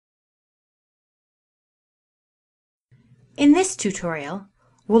In this tutorial,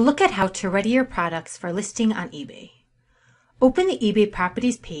 we'll look at how to ready your products for listing on eBay. Open the eBay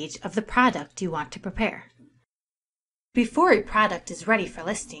Properties page of the product you want to prepare. Before a product is ready for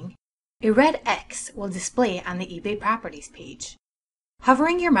listing, a red X will display on the eBay Properties page.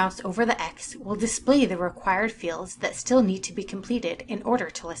 Hovering your mouse over the X will display the required fields that still need to be completed in order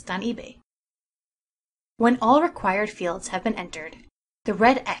to list on eBay. When all required fields have been entered, the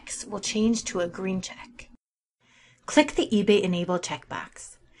red X will change to a green check. Click the eBay Enable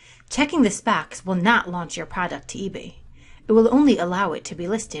checkbox. Checking this box will not launch your product to eBay. It will only allow it to be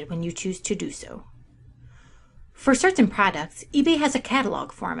listed when you choose to do so. For certain products, eBay has a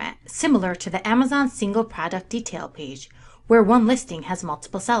catalog format similar to the Amazon single product detail page, where one listing has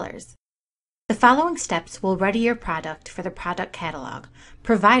multiple sellers. The following steps will ready your product for the product catalog,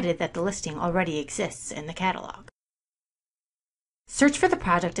 provided that the listing already exists in the catalog. Search for the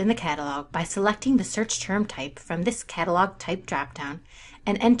product in the catalog by selecting the search term type from this catalog type dropdown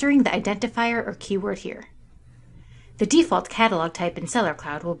and entering the identifier or keyword here. The default catalog type in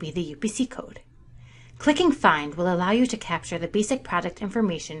SellerCloud will be the UPC code. Clicking Find will allow you to capture the basic product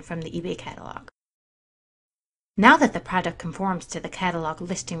information from the eBay catalog. Now that the product conforms to the catalog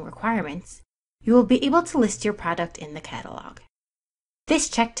listing requirements, you will be able to list your product in the catalog. This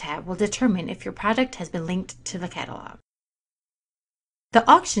check tab will determine if your product has been linked to the catalog. The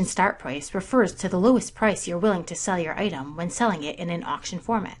auction start price refers to the lowest price you're willing to sell your item when selling it in an auction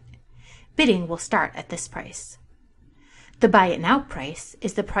format. Bidding will start at this price. The Buy It Now price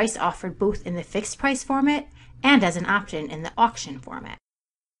is the price offered both in the fixed price format and as an option in the auction format.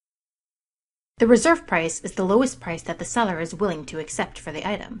 The reserve price is the lowest price that the seller is willing to accept for the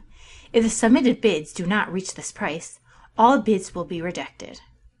item. If the submitted bids do not reach this price, all bids will be rejected.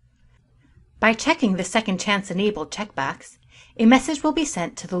 By checking the Second Chance Enabled checkbox, a message will be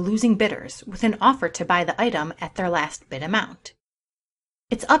sent to the losing bidders with an offer to buy the item at their last bid amount.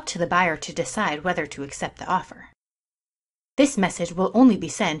 It's up to the buyer to decide whether to accept the offer. This message will only be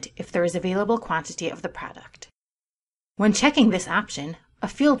sent if there is available quantity of the product. When checking this option, a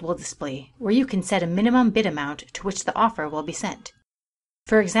field will display where you can set a minimum bid amount to which the offer will be sent.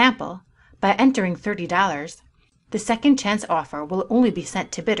 For example, by entering $30, the second chance offer will only be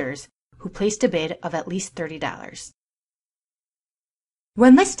sent to bidders who placed a bid of at least $30.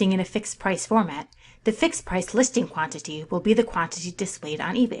 When listing in a fixed price format, the fixed price listing quantity will be the quantity displayed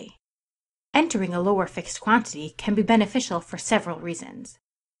on eBay. Entering a lower fixed quantity can be beneficial for several reasons.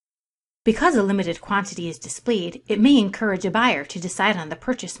 Because a limited quantity is displayed, it may encourage a buyer to decide on the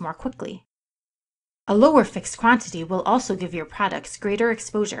purchase more quickly. A lower fixed quantity will also give your products greater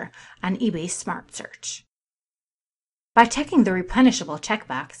exposure on eBay's Smart Search. By checking the replenishable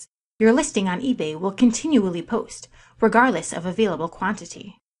checkbox, your listing on eBay will continually post, regardless of available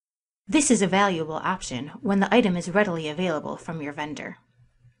quantity. This is a valuable option when the item is readily available from your vendor.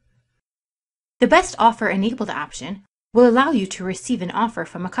 The Best Offer Enabled option will allow you to receive an offer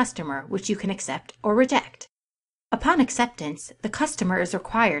from a customer which you can accept or reject. Upon acceptance, the customer is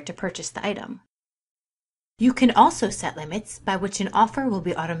required to purchase the item. You can also set limits by which an offer will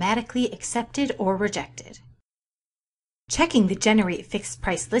be automatically accepted or rejected. Checking the Generate Fixed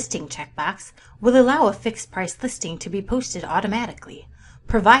Price Listing checkbox will allow a fixed price listing to be posted automatically,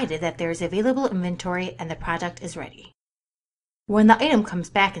 provided that there is available inventory and the product is ready. When the item comes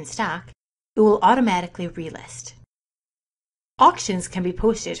back in stock, it will automatically relist. Auctions can be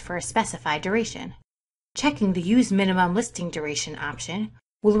posted for a specified duration. Checking the Use Minimum Listing Duration option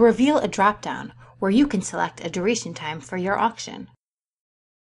will reveal a drop-down where you can select a duration time for your auction.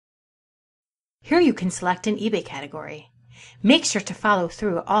 Here you can select an eBay category. Make sure to follow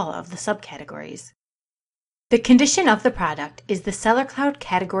through all of the subcategories. The condition of the product is the SellerCloud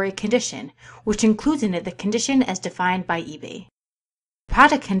category condition, which includes in it the condition as defined by eBay.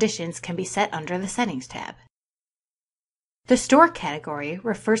 Product conditions can be set under the Settings tab. The Store category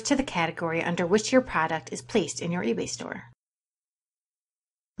refers to the category under which your product is placed in your eBay store.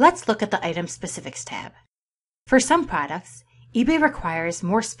 Let's look at the Item Specifics tab. For some products, eBay requires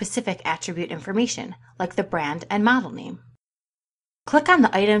more specific attribute information, like the brand and model name. Click on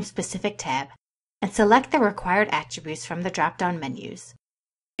the Item Specific tab and select the required attributes from the drop-down menus.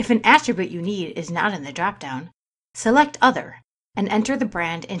 If an attribute you need is not in the drop-down, select Other and enter the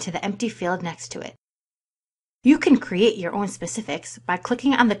brand into the empty field next to it. You can create your own specifics by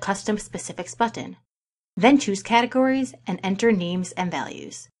clicking on the Custom Specifics button. Then choose Categories and enter names and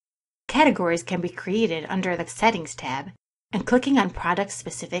values. Categories can be created under the Settings tab and clicking on Product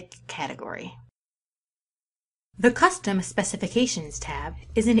Specific Category. The Custom Specifications tab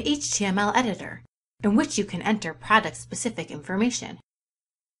is an HTML editor in which you can enter product-specific information.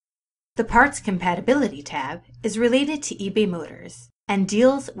 The Parts Compatibility tab is related to eBay Motors and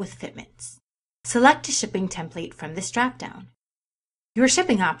deals with fitments. Select a shipping template from this dropdown. Your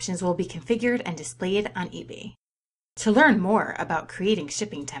shipping options will be configured and displayed on eBay. To learn more about creating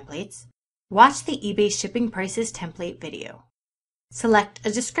shipping templates, watch the eBay Shipping Prices template video. Select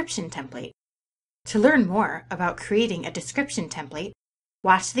a description template. To learn more about creating a description template,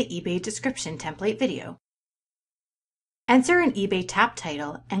 watch the eBay description template video. Enter an eBay top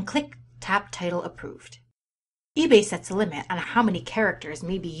title and click Top Title Approved. eBay sets a limit on how many characters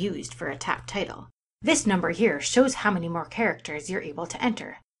may be used for a top title. This number here shows how many more characters you're able to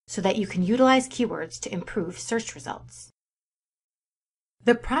enter, so that you can utilize keywords to improve search results.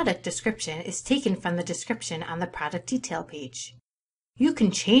 The product description is taken from the description on the product detail page. You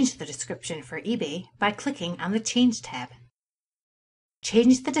can change the description for eBay by clicking on the Change tab.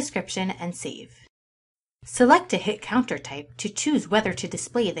 Change the description and save. Select a hit counter type to choose whether to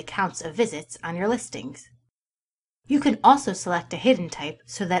display the counts of visits on your listings. You can also select a hidden type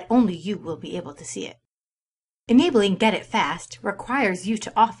so that only you will be able to see it. Enabling Get It Fast requires you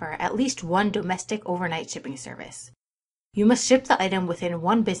to offer at least one domestic overnight shipping service. You must ship the item within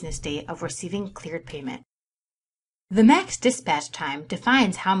 1 business day of receiving cleared payment. The max dispatch time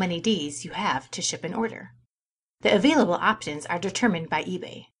defines how many days you have to ship an order. The available options are determined by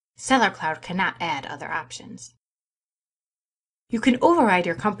eBay. SellerCloud cannot add other options. You can override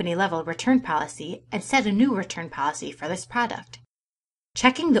your company-level return policy and set a new return policy for this product.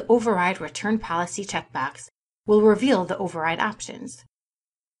 Checking the Override Return Policy checkbox will reveal the override options.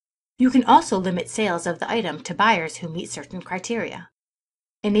 You can also limit sales of the item to buyers who meet certain criteria.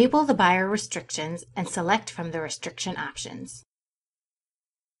 Enable the buyer restrictions and select from the restriction options.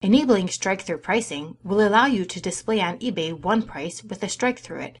 Enabling Strikethrough Pricing will allow you to display on eBay one price with a strike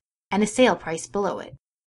through it and a sale price below it.